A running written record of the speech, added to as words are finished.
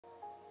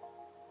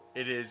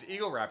It is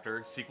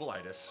Egoraptor,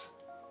 Sequelitis.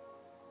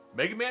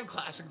 Mega Man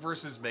Classic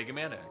versus Mega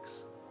Man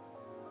X.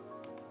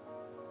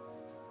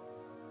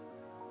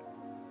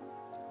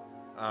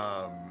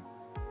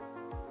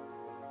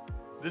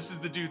 This is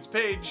the dude's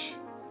page.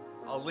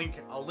 I'll link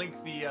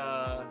the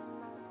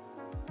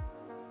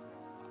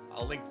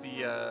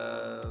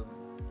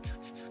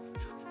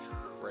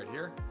right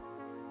here.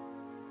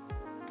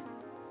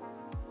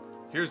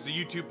 Here's the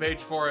YouTube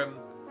page for him.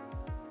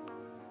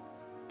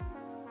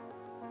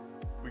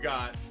 We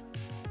got,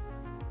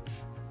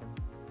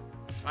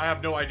 I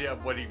have no idea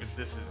what even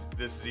this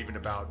is even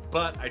about,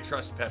 but I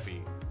trust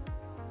Peppy.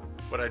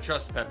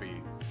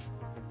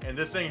 And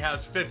this thing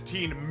has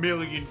 15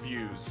 million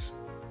views.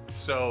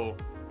 So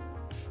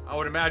I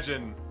would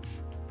imagine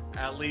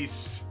at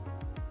least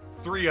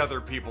 3 other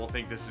people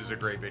think this is a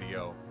great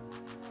video.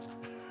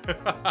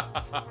 But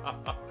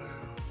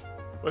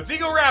it's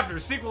Egoraptor,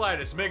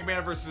 Sequelitis, Mega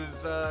Man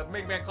versus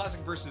Mega Man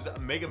Classic versus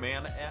Mega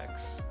Man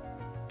X.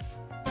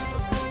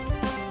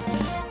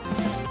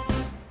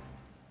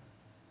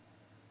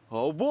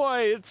 Oh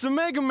boy, it's a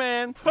Mega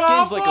Man. This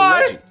game's like a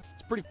legend.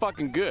 It's pretty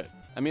fucking good.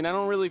 I mean, I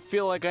don't really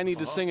feel like I need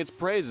to sing its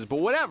praises, but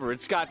whatever.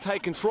 It's got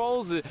tight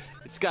controls,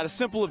 it's got a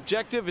simple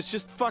objective, it's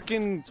just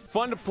fucking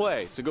fun to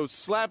play. So go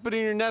slap it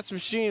in your NES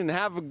machine and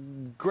have a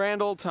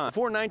grand old time.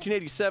 Before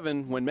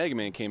 1987, when Mega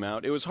Man came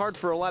out, it was hard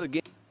for a lot of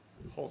games.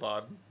 Hold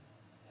on.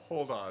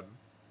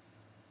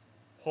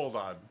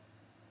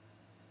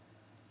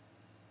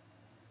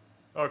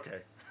 Okay.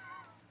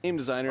 Game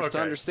designers to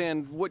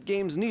understand what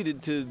games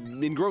needed to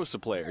engross a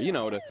player, you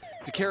know, to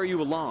carry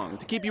you along,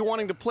 to keep you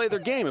wanting to play their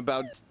game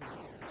about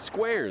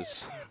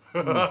squares.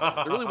 There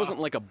really wasn't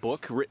like a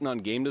book written on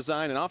game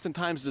design, and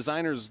oftentimes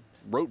designers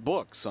wrote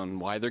books on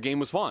why their game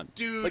was fun.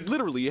 Dude, like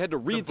literally, you had to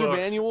read through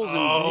manuals,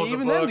 and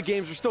even then the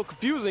games were still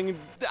confusing.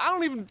 I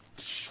don't even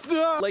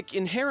like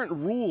inherent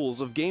rules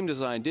of game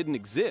design didn't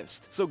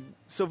exist. So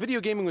video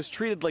gaming was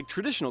treated like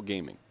traditional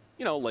gaming.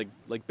 You know, like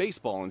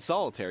baseball and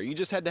solitaire. You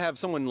just had to have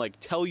someone like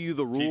tell you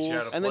the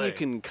rules, and then you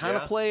can kind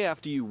of play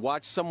after you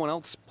watch someone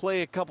else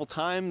play a couple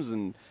times,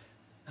 and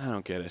I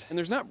don't get it. And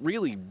there's not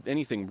really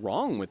anything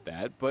wrong with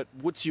that, but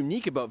what's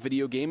unique about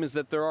video game is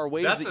that there are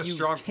ways that you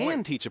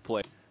can teach a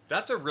player.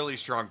 That's a really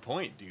strong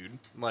point, dude.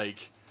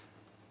 Like,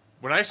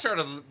 when I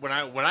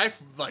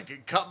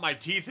like cut my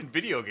teeth in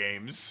video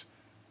games,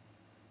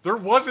 there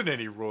wasn't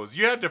any rules.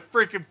 You had to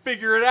freaking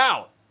figure it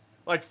out.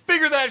 Like,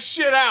 figure that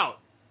shit out.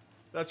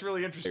 That's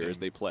really interesting. As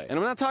they play. And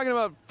I'm not talking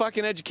about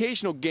fucking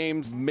educational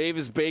games,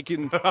 Mavis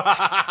Bacon.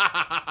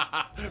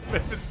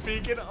 Mavis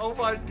Beacon, oh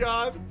my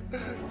god.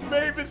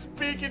 Mavis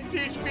Beacon,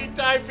 teach me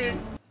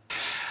typing.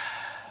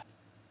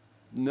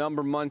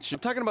 Number munch. I'm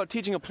talking about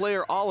teaching a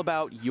player all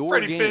about your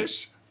Freddy game.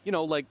 Fish. You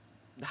know, like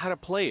how to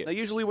play it. Now,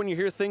 usually when you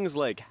hear things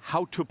like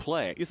how to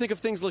play, you think of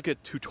things like a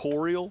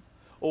tutorial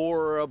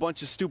or a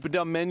bunch of stupid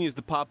dumb menus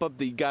that pop up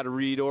that you gotta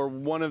read, or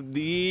one of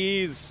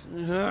these.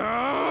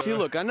 See,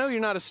 look, I know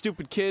you're not a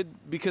stupid kid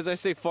because I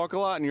say fuck a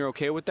lot and you're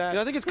okay with that. And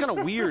I think it's kind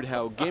of weird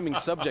how gaming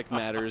subject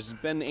matter has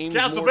been aimed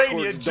more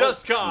towards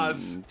Just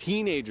Cause. And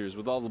teenagers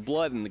with all the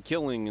blood and the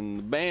killing and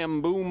the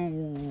bam,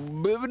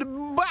 boom,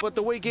 but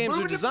the way games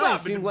are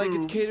designed seem like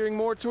it's catering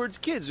more towards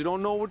kids who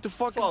don't know what the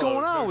fuck is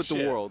going on with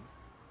the world.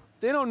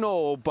 They don't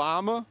know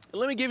Obama.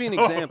 Let me give you an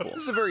example.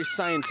 This is a very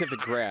scientific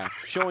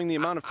graph showing the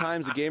amount of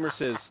times a gamer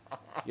says,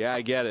 yeah,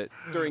 I get it,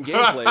 during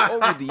gameplay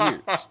over the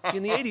years.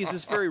 In the 80s,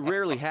 this very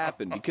rarely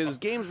happened because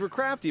games were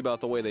crafty about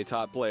the way they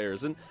taught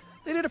players, and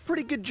they did a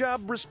pretty good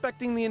job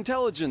respecting the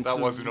intelligence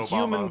of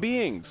human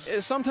beings.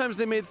 Sometimes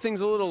they made things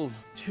a little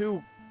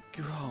too...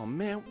 Oh,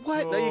 man,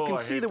 what? Now you can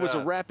see there was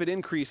a rapid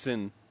increase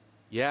in,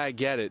 yeah, I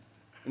get it,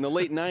 in the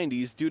late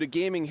 90s due to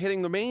gaming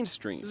hitting the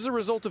mainstream. This is a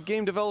result of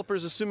game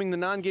developers assuming the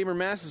non-gamer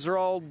masses are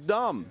all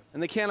dumb,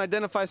 and they can't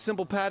identify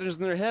simple patterns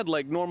in their head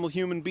like normal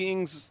human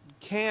beings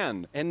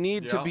can and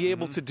need to be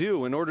able to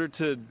do in order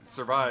to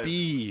survive.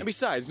 And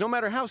besides, no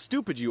matter how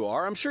stupid you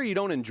are, I'm sure you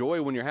don't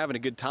enjoy when you're having a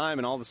good time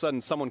and all of a sudden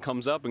someone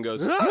comes up and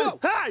goes,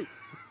 hey!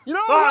 You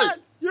know what?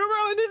 You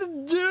really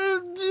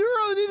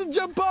need to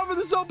jump over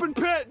this open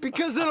pit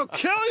because it'll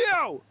kill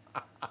you!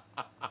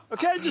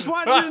 Okay, just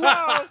wanted you to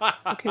know.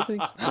 Okay,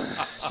 thanks.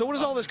 So what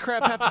does all this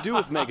crap have to do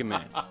with Mega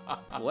Man?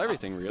 Well,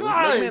 everything, really.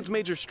 Mega Man's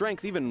major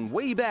strength, even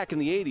way back in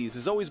the 80s,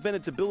 has always been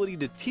its ability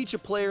to teach a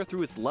player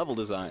through its level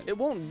design. It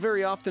won't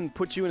very often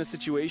put you in a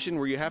situation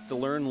where you have to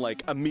learn,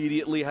 like,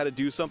 immediately how to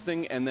do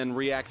something and then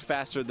react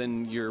faster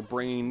than your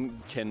brain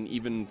can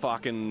even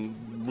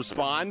fucking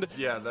respond.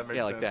 Yeah, that makes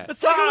sense. Like that. Let's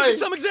take a look at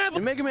some examples!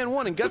 In Mega Man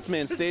 1 and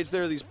Gutsman stage,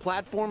 there are these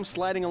platforms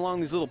sliding along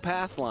these little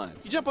path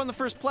lines. You jump on the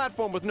first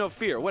platform with no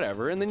fear,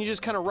 whatever, and then you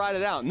just kind of ride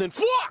it out, and then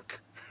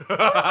fuck! What the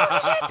fuck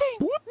is that thing?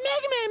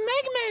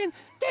 Mega Man,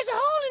 there's a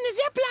hole in the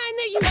zip line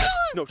that you...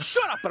 No,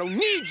 shut up, I don't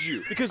need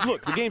you! Because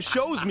look, the game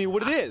shows me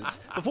what it is.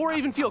 Before I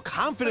even feel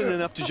confident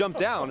enough to jump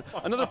down,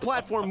 another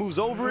platform moves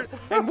over it,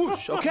 and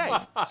whoosh, okay.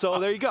 So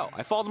there you go,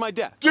 I fall to my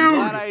death. Dude!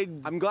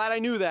 I'm glad I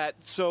knew that,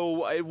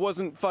 so it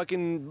wasn't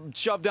fucking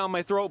shoved down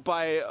my throat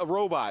by a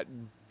robot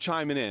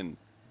chiming in.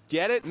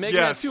 Get it? Mega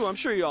Man 2, I'm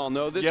sure you all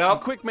know this. Yep.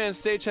 Quick Man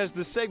stage has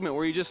this segment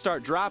where you just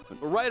start dropping.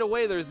 But right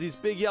away, there's these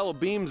big yellow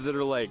beams that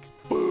are like,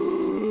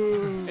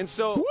 and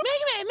so,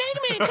 Mega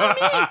Man, come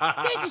in!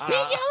 There's these big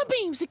yellow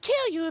beams that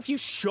kill you if you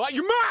shut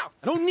your mouth!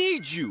 I don't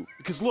need you!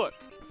 Because look,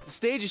 the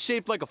stage is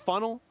shaped like a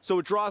funnel, so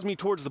it draws me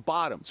towards the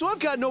bottom. So I've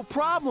got no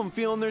problem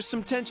feeling there's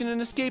some tension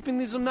in escaping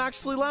these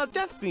obnoxiously loud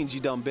death beams,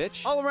 you dumb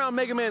bitch. All around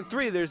Mega Man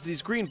 3, there's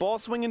these green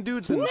ball-swinging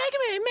dudes and— Mega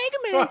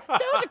Man,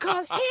 those are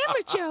called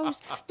hammer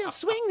joes. They'll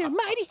swing their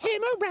mighty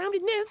hammer around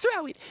and then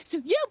throw it, so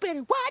you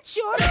better watch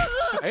your—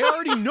 I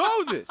already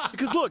know this!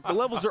 Because look, the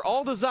levels are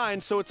all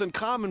designed so it's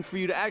uncommon for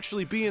you to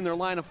actually be in their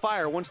line of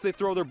fire once they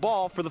throw their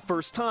ball for the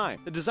first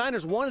time. The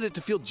designers wanted it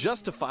to feel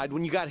justified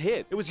when you got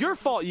hit. It was your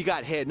fault you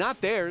got hit,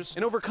 not theirs.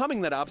 And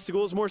overcoming that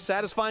obstacle is more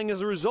satisfying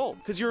as a result,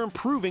 because you're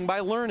improving by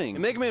learning.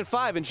 In Mega Man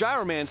 5 and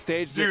Gyro Man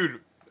stage— Dude,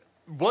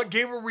 what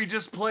game were we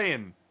just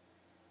playing?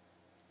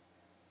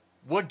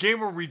 What game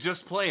were we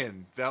just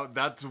playing?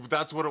 That's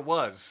what it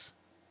was.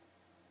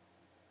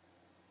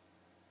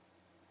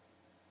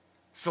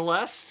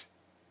 Celeste?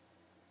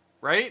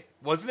 Right?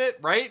 Wasn't it?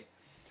 Right?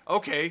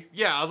 Okay,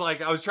 yeah,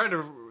 like, I was trying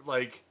to,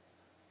 like...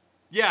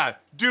 Yeah,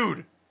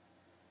 dude.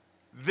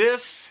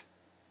 This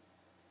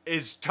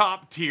is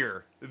top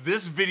tier.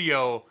 This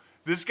video,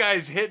 this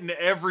guy's hitting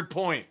every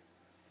point.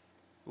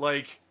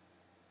 Like,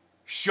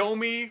 show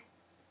me,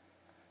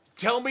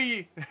 tell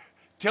me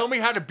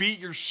how to beat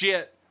your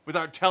shit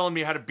without telling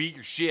me how to beat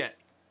your shit.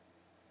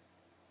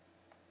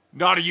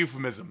 Not a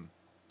euphemism.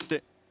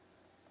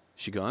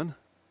 She gone?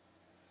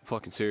 I'm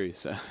fucking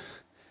serious.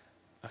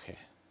 Okay.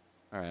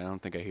 Alright, I don't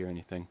think I hear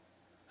anything.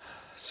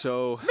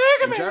 So,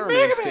 in Gyro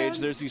Man stage,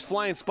 there's these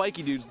flying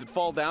spiky dudes that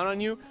fall down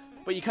on you,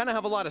 but you kind of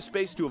have a lot of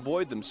space to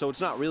avoid them, so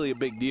it's not really a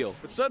big deal.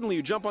 But suddenly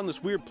you jump on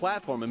this weird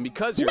platform, and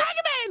because you're— Mega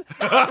Man!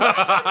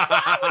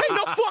 Ain't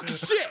no fucking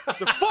shit!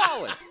 They're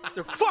falling!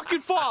 They're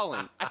fucking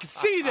falling! I can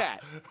see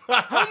that!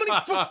 How many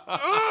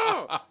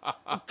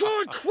I'm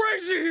going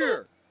crazy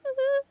here!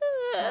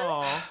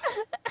 Aww.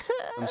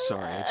 I'm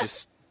sorry,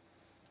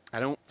 I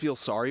don't feel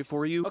sorry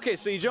for you. Okay,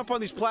 so you jump on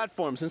these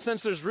platforms, and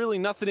since there's really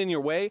nothing in your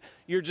way,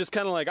 you're just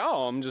kind of like,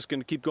 oh, I'm just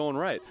gonna keep going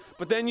right.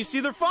 But then you see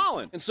they're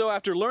falling. And so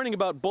after learning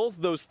about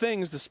both those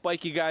things, the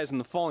spiky guys and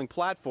the falling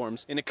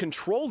platforms, in a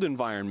controlled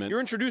environment, you're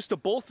introduced to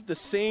both at the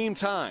same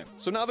time.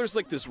 So now there's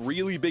like this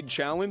really big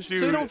challenge, dude,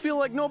 so you don't feel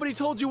like nobody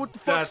told you what the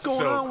fuck's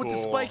going on with the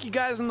spiky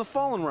guys and the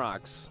fallen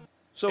rocks.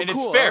 So and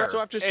cool. It's fair.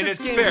 So after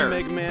 6 games of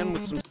Mega Man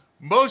with some—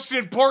 Most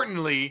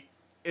importantly,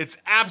 it's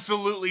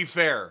absolutely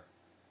fair.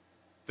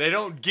 They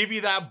don't give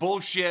you that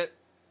bullshit,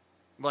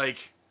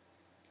 like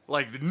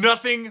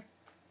nothing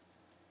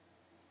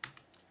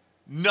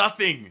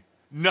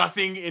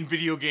in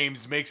video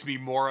games makes me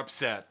more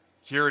upset.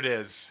 Here it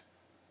is.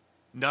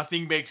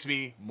 Nothing makes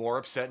me more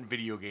upset in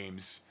video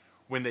games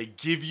when they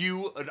give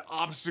you an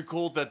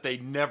obstacle that they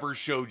never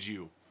showed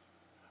you.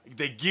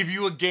 They give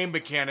you a game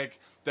mechanic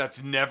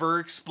that's never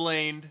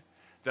explained,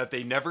 that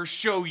they never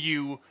show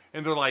you,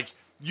 and they're like,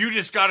 you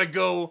just gotta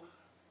go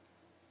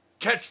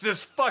catch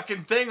this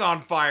fucking thing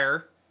on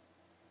fire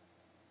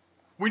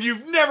when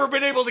you've never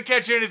been able to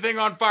catch anything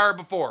on fire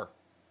before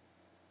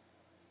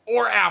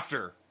or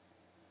after.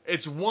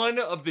 It's one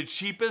of the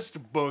cheapest,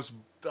 most,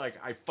 like,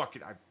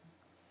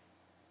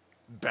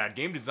 bad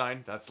game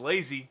design. That's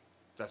lazy.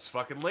 That's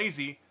fucking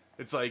lazy.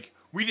 It's like,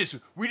 we just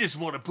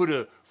want to put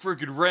a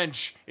friggin'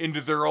 wrench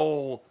into their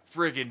old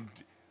friggin'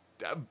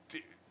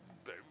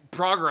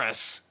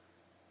 progress.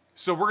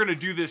 So we're gonna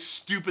do this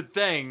stupid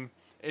thing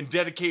and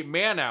dedicate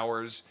man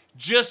hours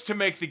just to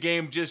make the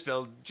game just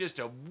a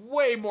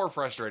way more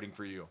frustrating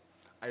for you.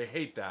 I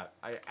hate that.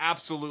 I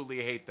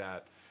absolutely hate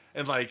that.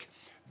 And like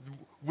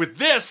with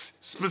this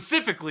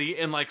specifically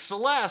in like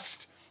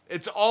Celeste,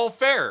 it's all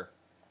fair.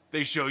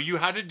 They show you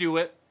how to do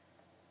it.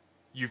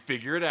 You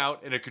figure it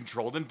out in a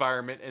controlled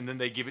environment and then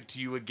they give it to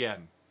you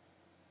again.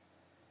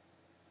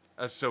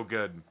 That's so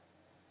good.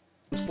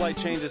 Slight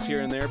changes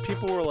here and there.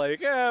 People were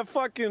like,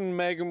 fucking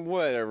Mega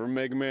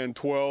Man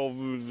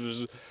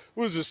 12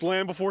 was this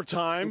Land Before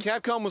Time? And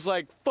Capcom was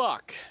like,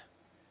 fuck.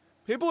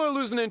 People are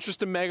losing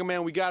interest in Mega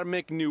Man, we gotta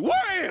make a new—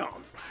 Wham!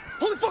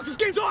 Holy fuck, this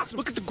game's awesome!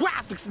 Look at the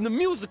graphics and the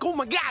music, oh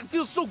my god, it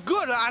feels so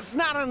good! It's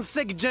not on the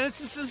Sega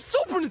Genesis, it's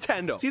Super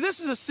Nintendo! See, this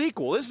is a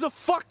sequel. This is a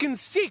fucking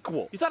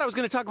sequel! You thought I was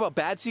gonna talk about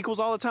bad sequels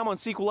all the time on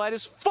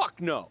Sequelitis?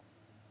 Fuck no!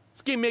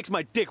 This game makes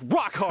my dick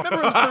rock hard.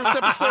 Remember in the first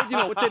episode, you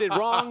know, what they did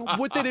wrong,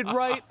 what they did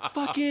right?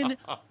 Fucking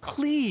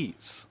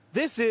please.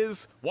 This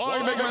is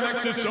why Mega Man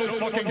X is so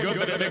fucking good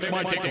that it makes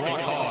my dick rock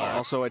hard.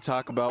 Also, I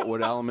talk about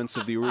what elements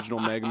of the original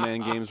Mega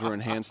Man games were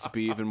enhanced to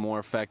be even more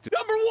effective.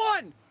 Number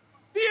 1!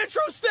 The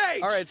intro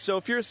stage! Alright, so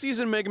if you're a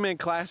seasoned Mega Man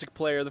Classic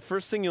player, the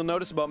first thing you'll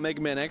notice about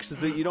Mega Man X is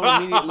that you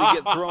don't immediately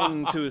get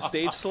thrown into a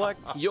stage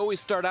select. You always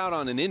start out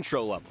on an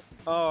intro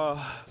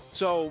level.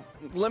 So,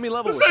 let me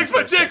level with you. This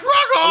makes my dick rock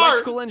hard!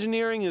 Electrical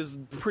engineering is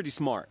pretty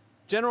smart.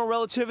 General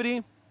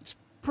relativity, it's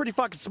pretty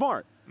fucking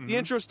smart. The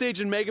intro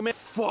stage in Mega Man.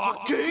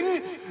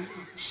 Fucking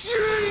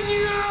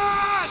genius!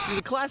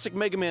 The classic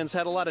Mega Man's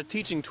had a lot of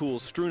teaching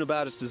tools strewn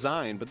about its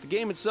design, but the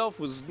game itself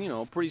was, you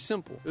know, pretty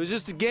simple. It was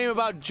just a game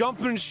about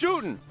jumping and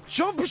shooting.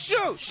 Jump and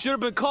shoot! Should have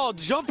been called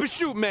Jump and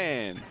Shoot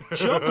Man.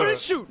 Jumping and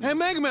shooting. Hey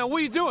Mega Man, what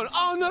are you doing?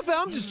 Oh, nothing.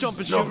 I'm just jumping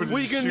and shooting. What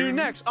are you gonna do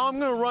next? Oh, I'm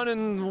gonna run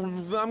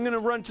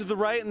to the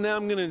right, and then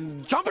I'm gonna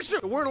jump and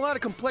shoot. There weren't a lot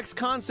of complex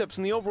concepts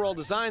in the overall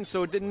design,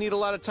 so it didn't need a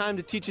lot of time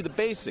to teach you the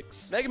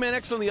basics. Mega Man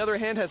X, on the other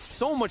hand, has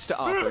so much to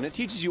offer, and it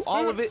teaches you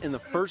all of it in the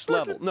first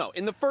level. No,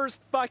 in the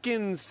first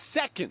fucking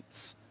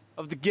seconds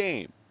of the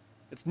game.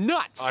 It's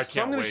nuts.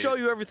 So I'm going to show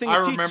you everything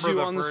it teaches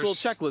you on this little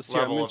checklist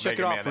here. I'm going to check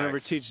it off whenever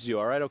it teaches you,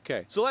 all right?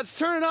 Okay. So let's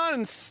turn it on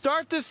and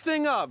start this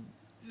thing up.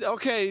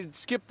 Okay,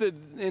 skip the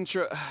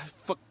intro.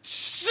 Fuck.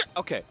 Shit.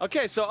 Okay.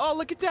 Okay, so, oh,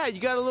 look at that. You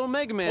got a little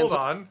Mega Man. Hold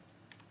on.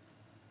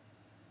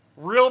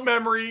 Real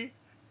memory,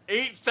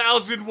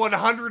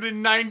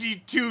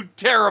 8,192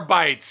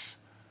 terabytes.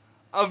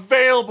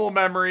 Available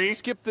memory.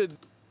 Skip the...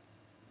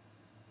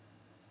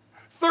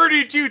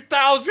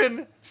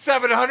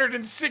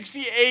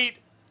 32,768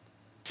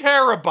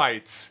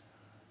 terabytes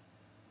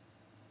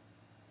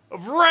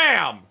of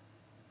RAM.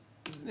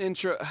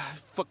 Intro.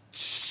 Fuck.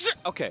 Shit.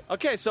 Okay.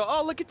 Okay, so,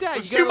 oh, look at that.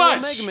 That's you got too a little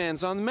much. Mega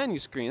Man's on the menu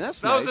screen.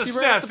 That's That nice. was a See,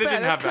 right off SNES. the It bat,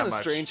 didn't that's have that kind of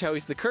much. strange how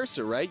he's the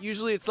cursor, right?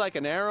 Usually it's like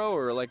an arrow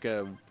or like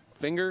a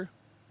finger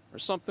or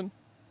something.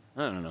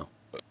 I don't know.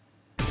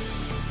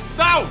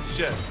 Oh,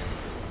 shit.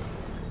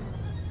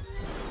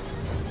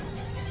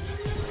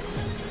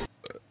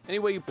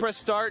 Anyway, you press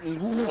start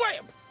and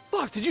wham!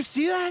 Fuck, did you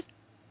see that?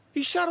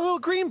 He shot a little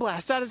green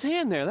blast out his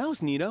hand there. That was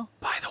neato.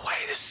 By the way,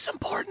 this is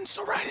important,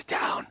 so write it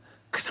down.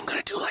 Because I'm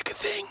going to do like a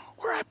thing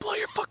where I blow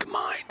your fucking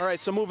mind. All right,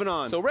 so moving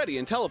on. So ready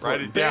and teleport.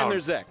 Write it Bam, down.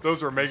 there's X.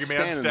 Those were Mega Man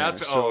Standing there. stats?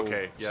 So, Oh,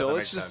 okay. Yeah, so that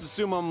let's makes just sense.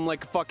 assume I'm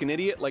like a fucking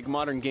idiot, like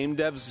modern game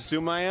devs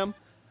assume I am.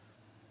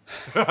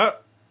 I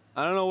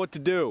don't know what to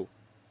do.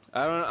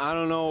 I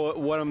don't know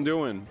what I'm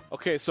doing.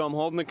 Okay, so I'm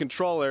holding the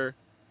controller.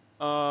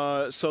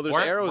 So there's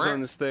arrows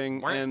on this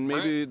thing, and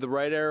maybe the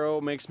right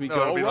arrow makes me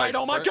go right. like,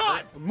 Oh my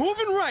god!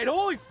 Moving right!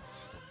 Holy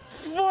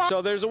fuck!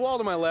 So there's a wall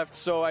to my left,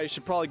 so I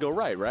should probably go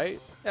right, right?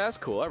 Yeah, that's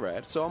cool. All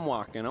right. So I'm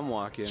walking.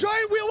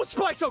 Giant wheel with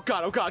spikes! Oh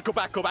god! Oh god! Go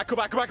back! Go back! Go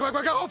back! Go back! Go back!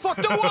 Go back! Oh fuck!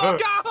 The wall!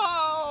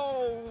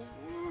 Go!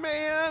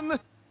 Man.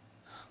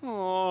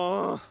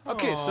 Oh.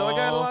 Okay, so I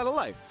got a lot of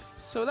life.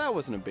 So that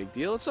wasn't a big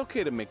deal. It's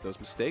okay to make those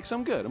mistakes.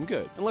 I'm good.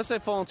 Unless I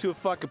fall into a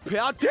fucking pit.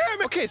 Oh, damn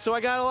it! Okay, so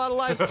I got a lot of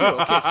lives too.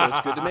 Okay, so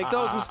it's good to make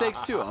those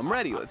mistakes too. I'm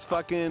ready. Let's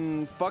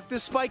fucking fuck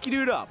this spiky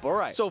dude up. All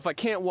right. So if I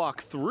can't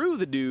walk through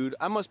the dude,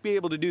 I must be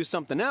able to do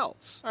something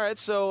else. All right,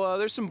 so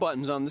there's some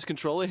buttons on this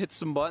controller. Hit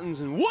some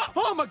buttons and what?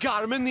 Oh my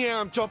god, I'm in the air.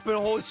 I'm jumping.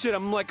 Holy shit,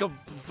 I'm like a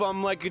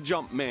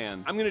jump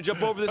man. I'm gonna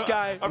jump over this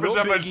guy. I'm no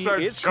gonna biggie.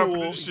 start It's jumping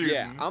cool. and shooting.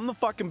 Yeah, I'm the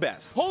fucking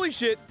best. Holy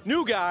shit,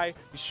 new guy.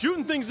 He's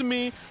shooting things at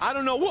me. I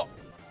don't know. Whoa.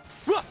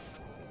 Whoa.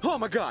 Oh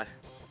my god.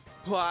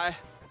 Why?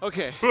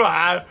 Okay.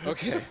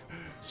 Okay.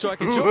 So I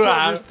can jump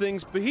over these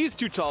things, but he's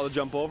too tall to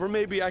jump over.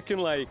 Maybe I can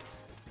like...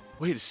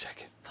 Wait a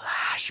second.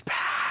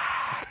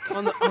 Flashback.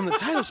 On the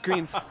title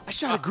screen, I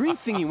shot a green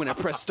thingy when I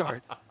pressed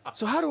start.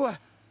 So how do I...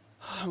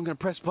 I'm gonna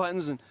press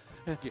buttons and...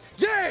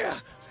 Yeah!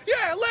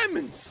 Yeah,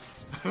 lemons!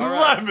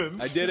 Lemons!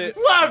 I did it.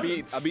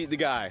 Lemons! I beat the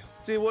guy.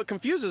 See, what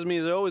confuses me,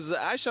 though, is that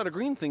I shot a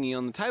green thingy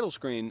on the title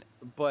screen,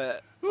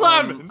 but...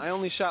 Lemons! I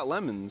only shot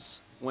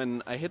lemons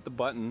when I hit the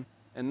button,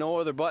 and no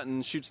other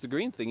button shoots the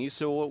green thingy,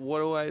 so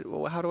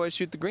how do I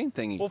shoot the green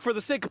thingy? Well, for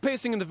the sake of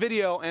pacing in the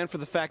video, and for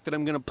the fact that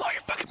I'm gonna blow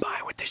your fucking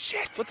mind with this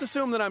shit, let's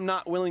assume that I'm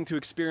not willing to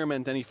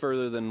experiment any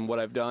further than what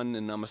I've done,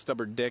 and I'm a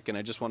stubborn dick, and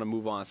I just want to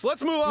move on. So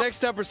let's move on.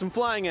 Next up are some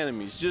flying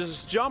enemies.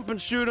 Just jump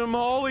and shoot them.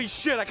 Holy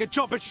shit, I can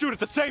jump and shoot at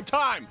the same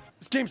time!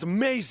 This game's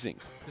amazing.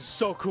 This is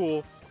so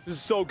cool. This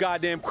is so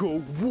goddamn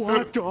cool.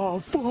 What the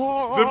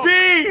fuck? The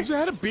bee! Is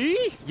that a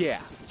bee? Yeah.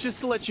 Just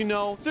to let you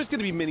know, there's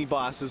gonna be mini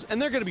bosses, and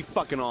they're gonna be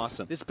fucking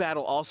awesome. This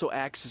battle also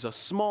acts as a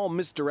small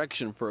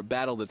misdirection for a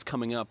battle that's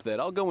coming up that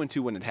I'll go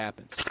into when it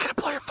happens. It's gonna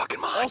blow your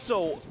fucking mind.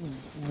 Also,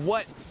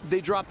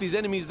 they drop these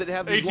enemies that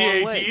have these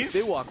long legs.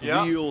 They walk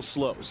real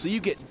slow, so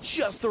you get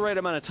just the right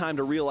amount of time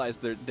to realize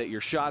that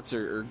your shots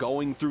are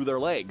going through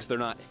their legs. They're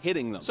not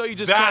hitting them. So you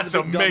just try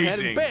the big dumb head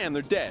and bam,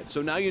 they're dead.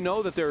 So now you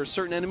know that there are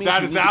certain enemies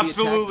that who is need to be attacked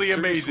absolutely at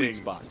certain amazing. sweet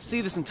spots. See,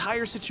 this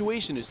entire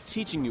situation is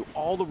teaching you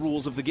all the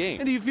rules of the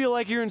game. And do you feel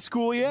like you're in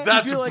school yet?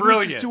 That's you feel like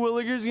brilliant. Mrs.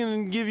 Terwilliger's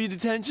gonna give you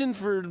detention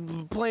for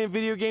playing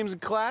video games in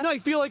class? No, you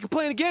feel like you're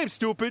playing a game,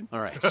 stupid.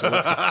 All right, so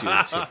let's get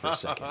serious here for a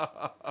second.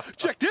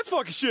 Check this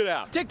fucking shit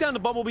out. Take down the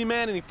Bumblebee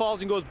Man and he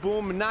falls and goes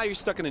boom, and now you're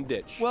stuck in a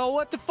ditch. Well,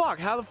 what the fuck?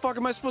 How the fuck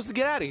am I supposed to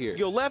get out of here?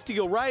 You go left, you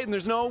go right, and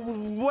there's no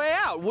way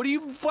out. What do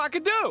you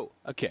fucking do?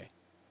 Okay.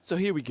 So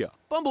here we go.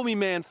 Bumblebee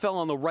Man fell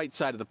on the right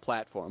side of the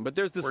platform, but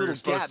there's this little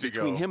gap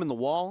between him and the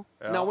wall.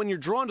 Yeah. Now, when you're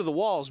drawn to the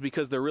walls,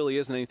 because there really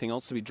isn't anything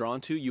else to be drawn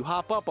to, you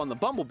hop up on the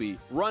Bumblebee,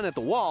 run at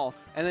the wall,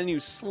 and then you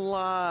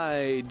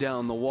slide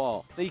down the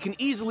wall. Now, you can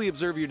easily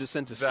observe your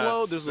descent is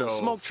slow. There's a little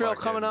smoke trail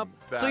coming up,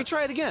 so you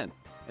try it again.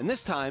 And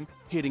this time,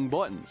 hitting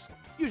buttons.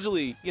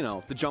 Usually, you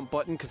know, the jump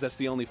button, because that's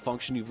the only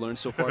function you've learned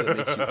so far that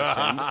makes you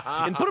ascend.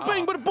 And bada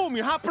bang, bada boom,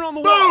 you're hopping on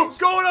the walls.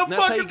 Boom! Going up And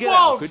that's how you fucking get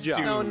out. walls, Good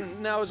job.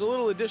 dude. Now, as a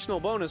little additional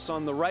bonus,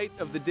 on the right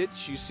of the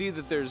ditch, you see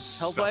that there's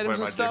health items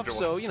and stuff.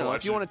 So, you know,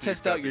 if you want to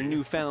test out your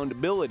newfound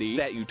ability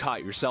that you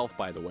taught yourself,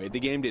 by the way, the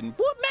game didn't.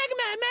 Whoop, Mega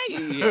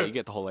Man, Yeah, you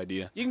get the whole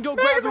idea. You can go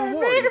grab the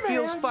reward. It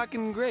feels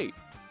fucking great.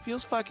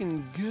 Feels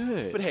fucking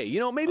good. But hey, you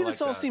know, maybe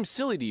this all seems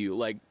silly to you.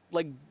 Like,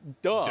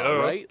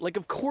 duh, right? Like,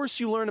 of course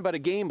you learn about a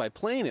game by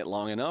playing it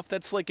long enough.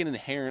 That's like an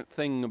inherent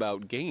thing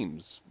about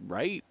games,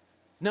 right?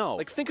 No.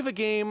 Like, think of a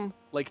game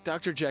like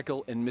Dr.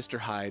 Jekyll and Mr.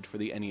 Hyde for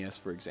the NES,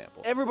 for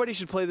example. Everybody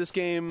should play this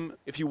game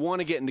if you want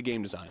to get into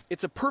game design.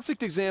 It's a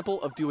perfect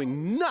example of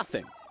doing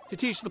nothing to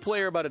teach the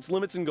player about its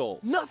limits and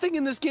goals. Nothing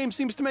in this game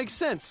seems to make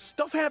sense.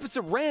 Stuff happens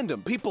at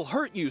random. People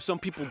hurt you, some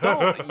people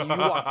don't. You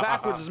walk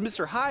backwards as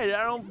Mr. Hyde.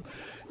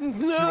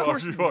 Of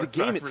course, the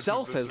game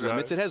itself has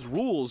limits. It has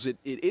rules. It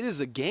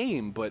is a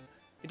game, but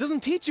it doesn't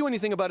teach you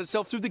anything about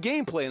itself through the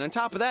gameplay. And on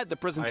top of that, the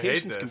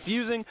presentation's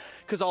confusing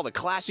because all the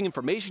clashing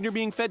information you're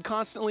being fed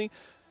constantly.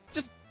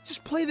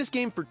 Just play this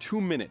game for 2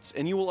 minutes,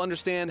 and you will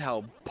understand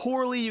how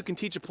poorly you can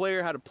teach a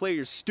player how to play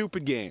your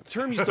stupid game. The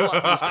term used a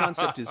lot for this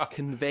concept is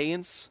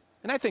conveyance.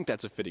 And I think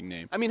that's a fitting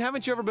name. I mean,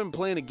 haven't you ever been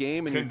playing a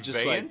game and you're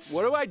just like,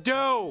 what do I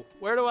do?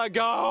 Where do I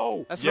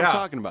go? That's what I'm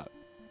talking about.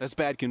 That's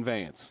bad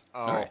conveyance. Oh.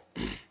 All right.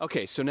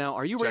 Okay, so now,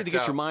 are you ready to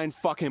get your mind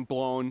fucking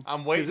blown?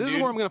 I'm waiting, Because this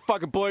is where I'm gonna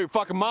fucking blow your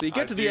fucking mind. So you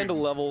get to the end of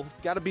the level,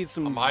 gotta beat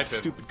some hyping.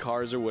 stupid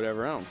cars or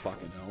whatever, I don't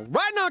fucking know.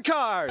 Riding on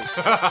cars!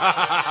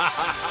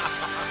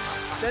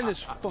 Then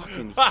this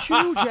fucking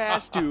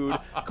huge-ass dude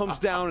comes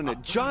down in a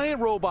giant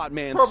robot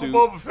man suit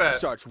and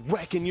starts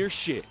wrecking your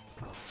shit.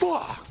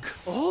 Fuck!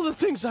 All the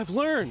things I've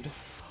learned,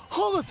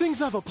 all the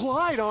things I've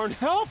applied aren't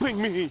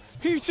helping me.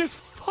 He's just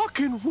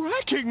fucking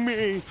wrecking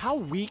me. How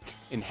weak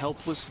and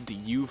helpless do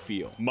you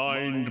feel?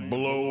 Mind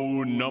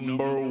blow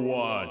number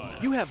 1.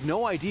 You have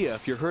no idea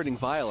if you're hurting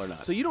Vile or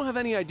not. So you don't have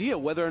any idea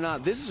whether or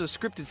not this is a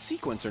scripted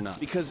sequence or not.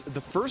 Because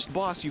the first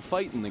boss you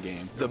fight in the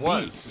game, the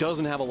Beast,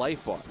 doesn't have a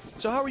life bar.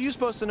 So how are you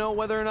supposed to know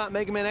whether or not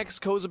Mega Man X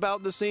goes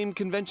about the same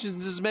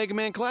conventions as Mega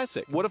Man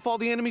Classic? What if all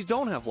the enemies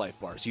don't have life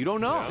bars? You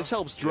don't know. Yeah. This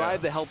helps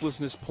drive the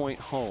helplessness point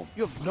home.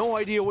 You have no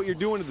idea what you're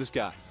doing to this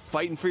guy.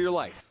 Fighting for your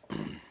life.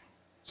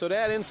 So to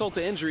add insult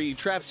to injury, he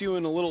traps you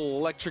in a little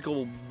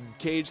electrical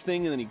cage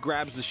thing, and then he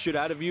grabs the shit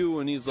out of you,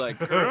 and he's like,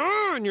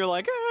 and you're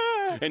like,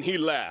 ah, and he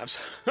laughs.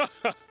 And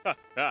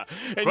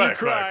you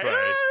cry.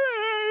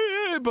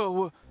 But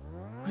what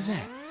was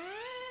that?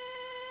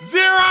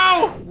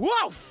 Zero!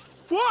 Whoa,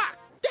 fuck!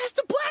 That's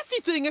the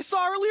blasty thing I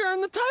saw earlier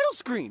on the title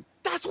screen.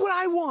 That's what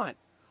I want.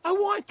 I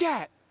want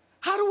that.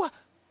 How do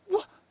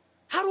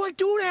I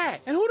do that?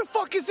 And who the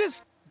fuck is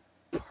this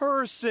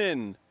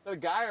person? A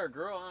guy or a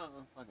girl? I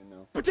don't fucking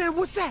know. But then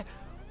what's that?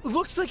 It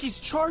looks like he's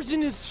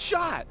charging his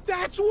shot.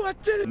 That's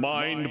what the...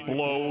 Mind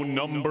blow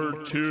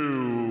number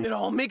 2. It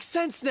all makes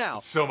sense now.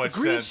 So much sense.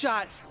 The green sense.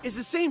 shot is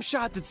the same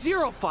shot that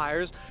Zero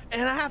fires,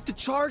 and I have to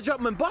charge up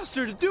my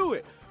buster to do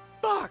it.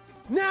 Fuck!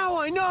 Now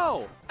I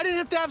know! I didn't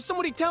have to have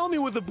somebody tell me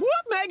with the whoop,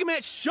 Mega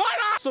Man, shut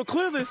up! So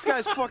clearly this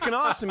guy's fucking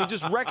awesome. He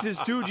just wrecked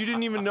this dude you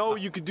didn't even know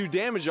you could do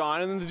damage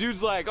on, and then the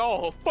dude's like,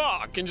 oh,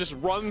 fuck, and just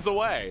runs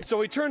away. So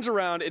he turns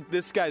around,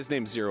 this guy's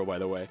name's Zero, by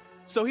the way.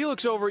 So he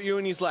looks over at you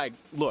and he's like,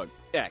 look,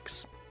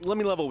 X, let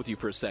me level with you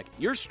for a second.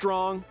 You're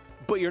strong,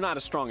 but you're not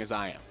as strong as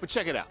I am. But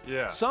check it out.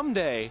 Yeah.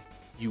 Someday,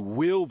 you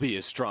will be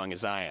as strong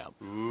as I am.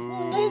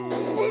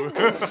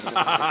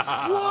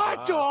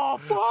 What the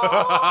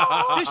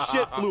fuck? This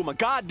shit blew my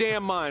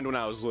goddamn mind when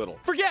I was little.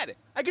 Forget it.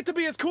 I get to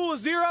be as cool as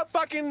Zero.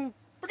 Fucking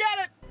forget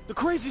it. The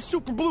crazy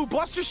super blue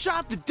buster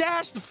shot, the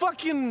dash, the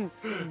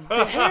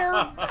hair.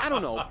 I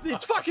don't know.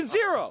 It's fucking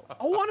Zero.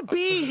 I want to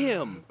be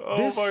him.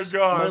 Oh my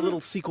god. My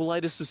little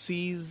Sequelitis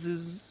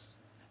disease.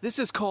 This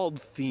is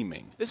called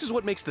theming. This is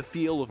what makes the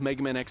feel of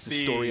Mega Man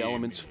X's story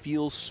elements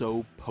feel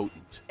so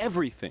potent.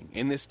 Everything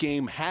in this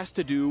game has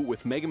to do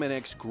with Mega Man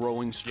X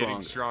growing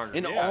stronger.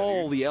 And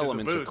all the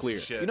elements are clear.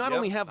 You not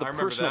only have the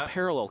personal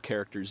parallel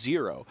character,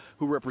 Zero,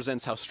 who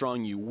represents how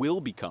strong you will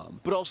become,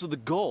 but also the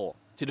goal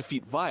to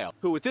defeat Vile,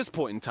 who at this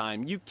point in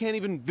time, you can't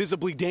even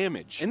visibly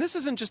damage. And this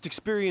isn't just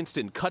experienced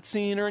in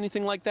cutscene or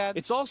anything like that,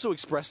 it's also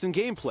expressed in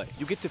gameplay.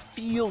 You get to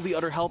feel the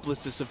utter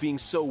helplessness of being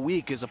so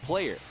weak as a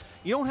player.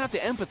 You don't have to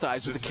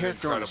empathize with the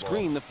character on the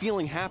screen, the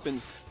feeling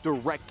happens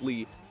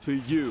directly to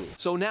you.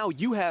 So now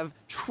you have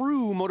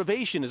true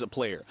motivation as a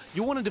player.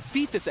 You want to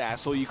defeat this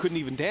asshole you couldn't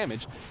even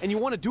damage, and you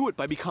want to do it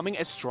by becoming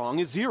as strong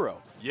as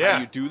Zero. Yeah. How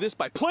do you do this?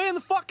 By playing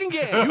the fucking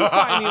game. You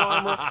find the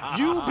armor,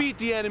 you beat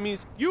the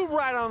enemies, you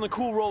ride on the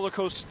cool roller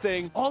coaster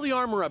thing. All the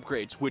armor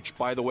upgrades, which,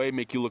 by the way,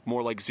 make you look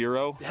more like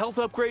Zero. The health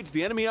upgrades,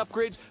 the enemy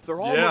upgrades,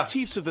 they're all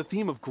motifs of the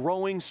theme of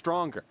growing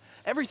stronger.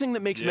 Everything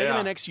that makes Mega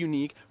Man X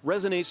unique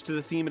resonates to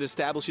the theme it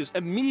establishes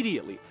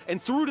immediately.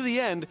 And through to the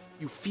end,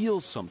 you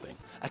feel something.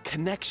 a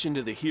connection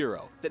to the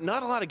hero that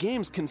not a lot of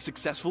games can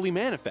successfully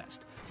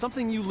manifest.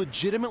 Something you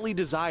legitimately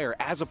desire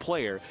as a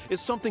player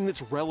is something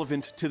that's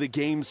relevant to the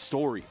game's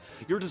story.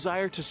 Your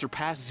desire to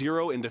surpass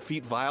Zero and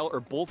defeat Vile are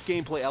both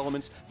gameplay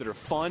elements that are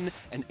fun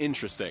and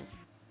interesting.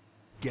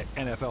 Get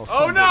NFL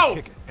Oh, Sunday no!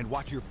 Ticket and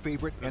watch your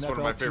favorite This is NFL one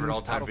of my favorite teams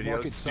all-time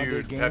out-of-market videos. Sunday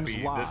Dude, games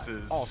Peppy, live this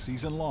is- all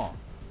season long.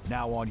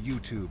 Now on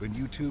YouTube and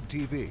YouTube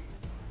TV.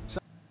 This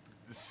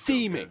is so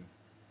Theming. good.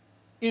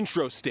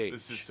 Intro stage.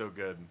 This is so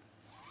good.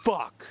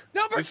 Fuck.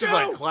 Number This two! is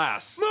like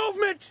class.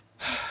 Movement!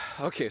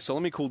 Okay, so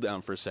let me cool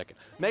down for a second.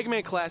 Mega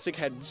Man Classic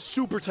had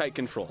super tight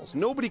controls.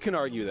 Nobody can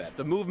argue that.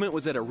 The movement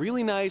was at a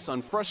really nice,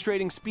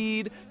 unfrustrating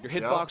speed. Your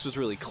hitbox was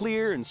really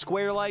clear and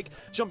square-like.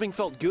 Jumping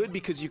felt good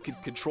because you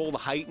could control the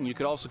height and you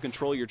could also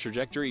control your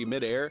trajectory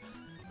mid-air.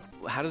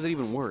 How does that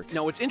even work?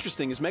 Now, what's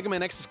interesting is Mega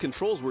Man X's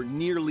controls were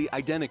nearly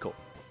identical.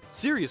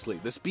 Seriously,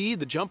 the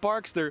speed, the jump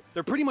arcs, they're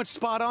pretty much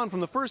spot on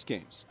from the first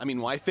games. I mean,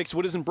 why fix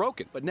what isn't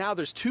broken? But now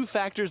there's two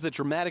factors that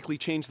dramatically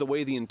change the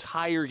way the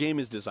entire game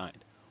is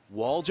designed.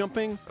 Wall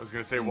jumping, I was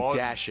gonna say wall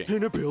dashing.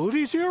 An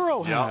ability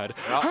Zero had.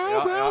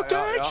 How about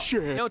that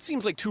shit? Now, it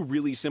seems like two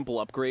really simple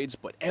upgrades,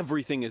 but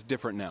everything is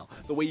different now.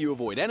 The way you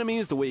avoid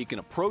enemies, the way you can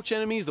approach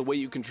enemies, the way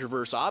you can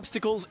traverse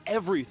obstacles,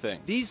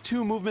 everything. These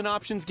two movement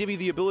options give you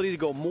the ability to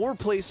go more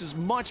places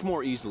much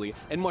more easily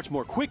and much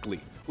more quickly,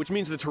 which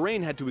means the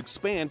terrain had to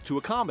expand to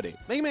accommodate.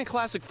 Mega Man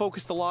Classic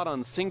focused a lot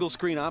on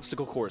single-screen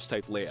obstacle course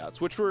type layouts,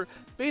 which were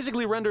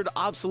basically rendered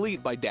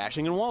obsolete by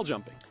dashing and wall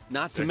jumping.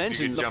 Not to Yeah, 'cause you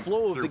mention, could the jump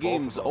flow of through the both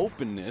of game's them.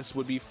 openness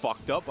would be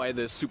fucked up by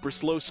the super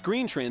slow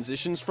screen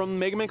transitions from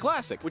Mega Man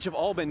Classic, which have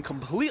all been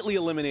completely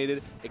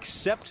eliminated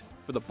except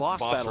for the boss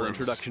battle rooms.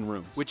 introduction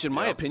room, which in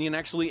my Yep. opinion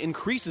actually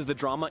increases the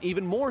drama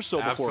even more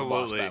so before a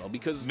boss Absolutely. battle,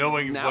 because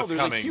Knowing now what's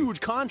there's coming. a huge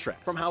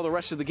contrast from how the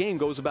rest of the game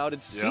goes about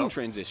its scene Yep.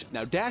 transition.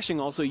 Now, dashing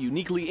also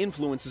uniquely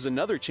influences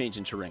another change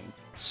in terrain: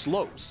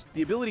 slopes.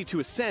 The ability to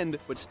ascend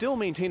but still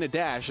maintain a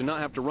dash and not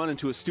have to run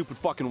into a stupid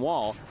fucking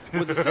wall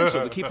was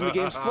essential to keeping the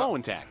game's flow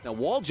intact. Now,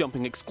 wall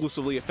jumping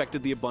exclusively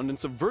affected the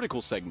abundance of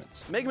vertical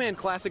segments. Mega Man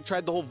Classic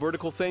tried the whole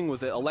vertical thing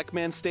with the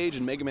Elecman stage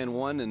in Mega Man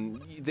 1,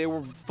 and they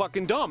were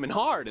fucking dumb and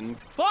hard and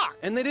fuck.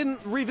 And they didn't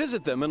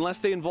revisit them unless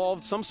they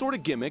involved some sort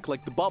of gimmick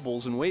like the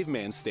bubbles in Wave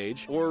Man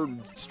stage, or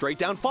straight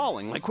down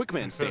falling like Quick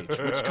Man stage,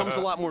 which comes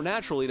a lot more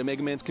naturally to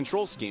Mega Man's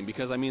control scheme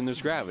because, I mean,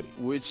 there's gravity.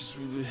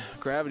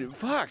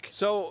 Fuck.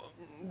 So,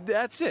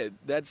 that's it.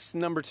 That's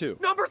number two.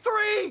 Number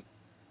three!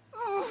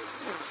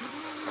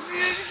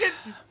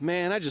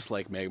 Man, I just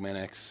like Mega Man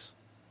X.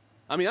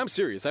 I mean, I'm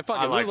serious. This is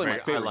like my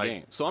favorite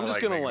game. So I'm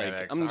just gonna Mega Man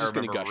X. I'm just I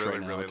gonna remember gush right really,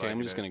 now, really okay? I'm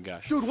liking just it. gonna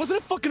gush. Dude, wasn't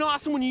it fucking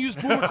awesome when you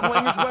used Boomer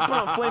Quanger's weapon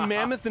on Flame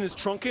Mammoth and his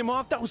trunk came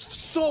off? That was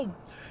so...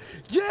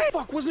 Yeah!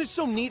 Fuck, wasn't it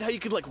so neat how you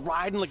could, like,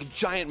 ride in, like, a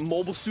giant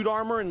mobile suit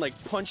armor and, like,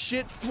 punch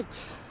shit?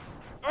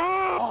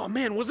 Oh,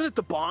 man, wasn't it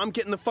the bomb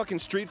getting the fucking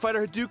Street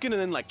Fighter Hadouken and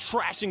then, like,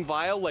 trashing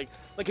Vile, like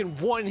in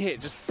one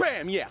hit, just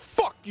BAM, yeah,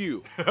 fuck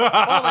you. All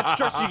that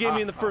stress you gave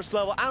me in the first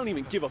level, I don't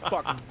even give a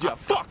fuck. Yeah,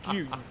 fuck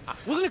you.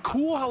 Wasn't it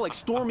cool how, like,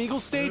 Storm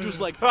Eagle stage was,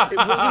 like, it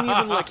wasn't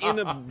even, like, in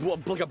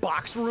a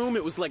box room,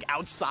 it was, like,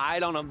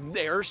 outside on an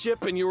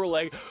airship, and you were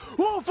like,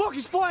 oh, fuck,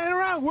 he's flying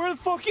around, where the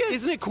fuck is?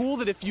 Isn't it cool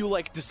that if you,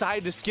 like,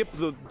 decide to skip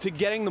to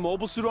getting the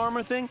mobile suit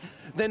armor thing,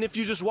 then if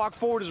you just walk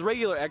forward as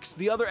regular X,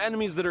 the other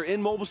enemies that are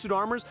in mobile suit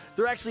armors,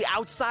 they're actually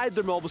outside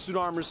their mobile suit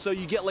armors, so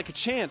you get, like, a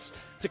chance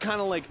to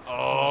kind of, like,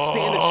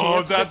 stand a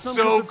chance that's against them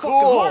 'cause so they're fucking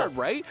cool. hard,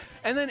 right?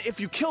 And then if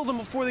you kill them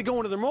before they go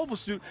into their mobile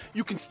suit,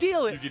 you can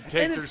steal it. You can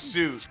take and their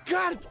suit.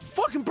 God, it's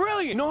fucking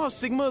brilliant. You know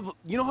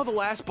how the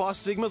last boss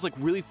Sigma is, like,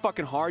 really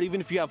fucking hard even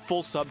if you have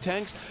full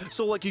sub-tanks?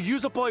 So, like, you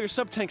use up all your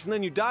sub-tanks and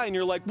then you die and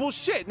you're like, well,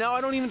 shit, now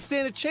I don't even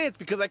stand a chance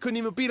because I couldn't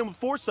even beat him with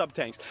 4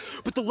 sub-tanks.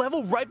 But the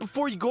level right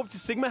before you go up to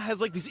Sigma has,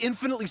 like, these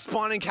infinitely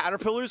spawning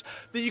caterpillars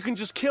that you can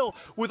just kill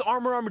with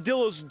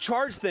Armadillo's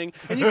charge thing,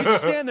 and you can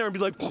just stand there and be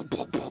like,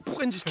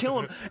 and just kill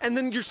him. And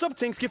then your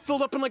sub-tanks get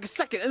filled up in, like, a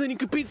second, and then you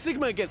can beat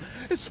Sigma again.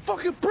 It's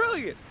fucking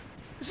brilliant.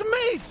 It's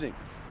amazing.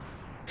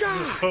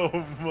 God.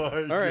 Oh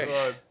my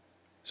god.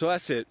 So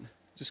that's it.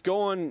 Just go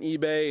on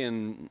eBay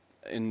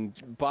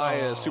and buy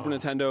a Super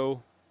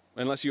Nintendo,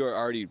 unless you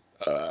already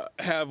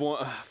have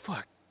one.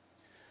 Fuck.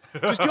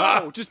 Just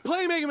go. Just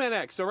play Mega Man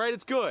X. All right,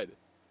 it's good.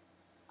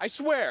 I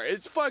swear,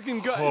 it's fucking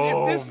good.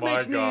 Oh If this my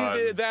makes God.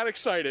 me that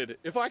excited,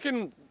 if I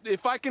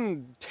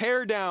can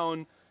tear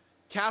down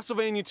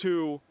Castlevania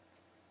 2,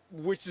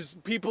 which is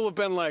people have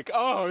been like,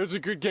 oh, it's a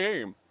good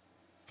game.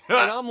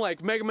 And I'm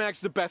like, Mega Man X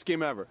is the best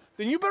game ever.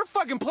 Then you better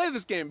fucking play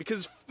this game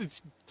because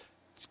it's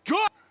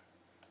good.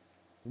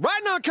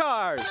 Riding on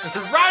cars.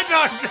 Riding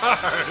on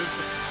cars!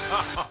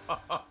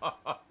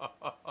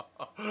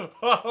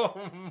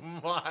 Oh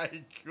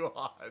my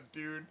god,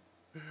 dude.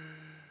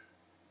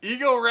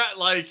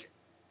 Like,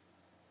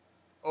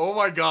 oh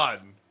my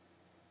god.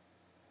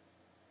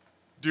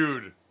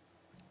 Dude.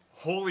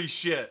 Holy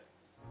shit.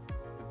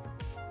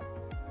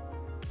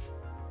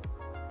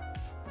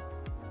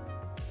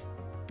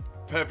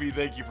 Peppy,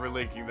 thank you for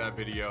linking that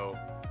video.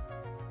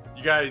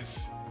 You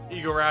guys,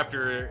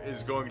 Egoraptor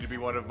is going to be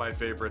one of my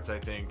favorites, I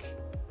think.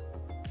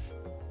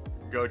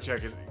 Go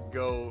check it.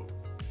 Go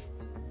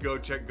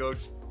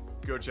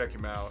check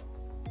him out.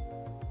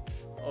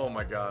 Oh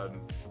my god.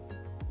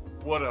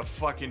 What a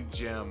fucking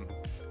gem.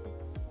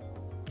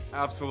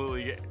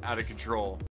 Absolutely out of control.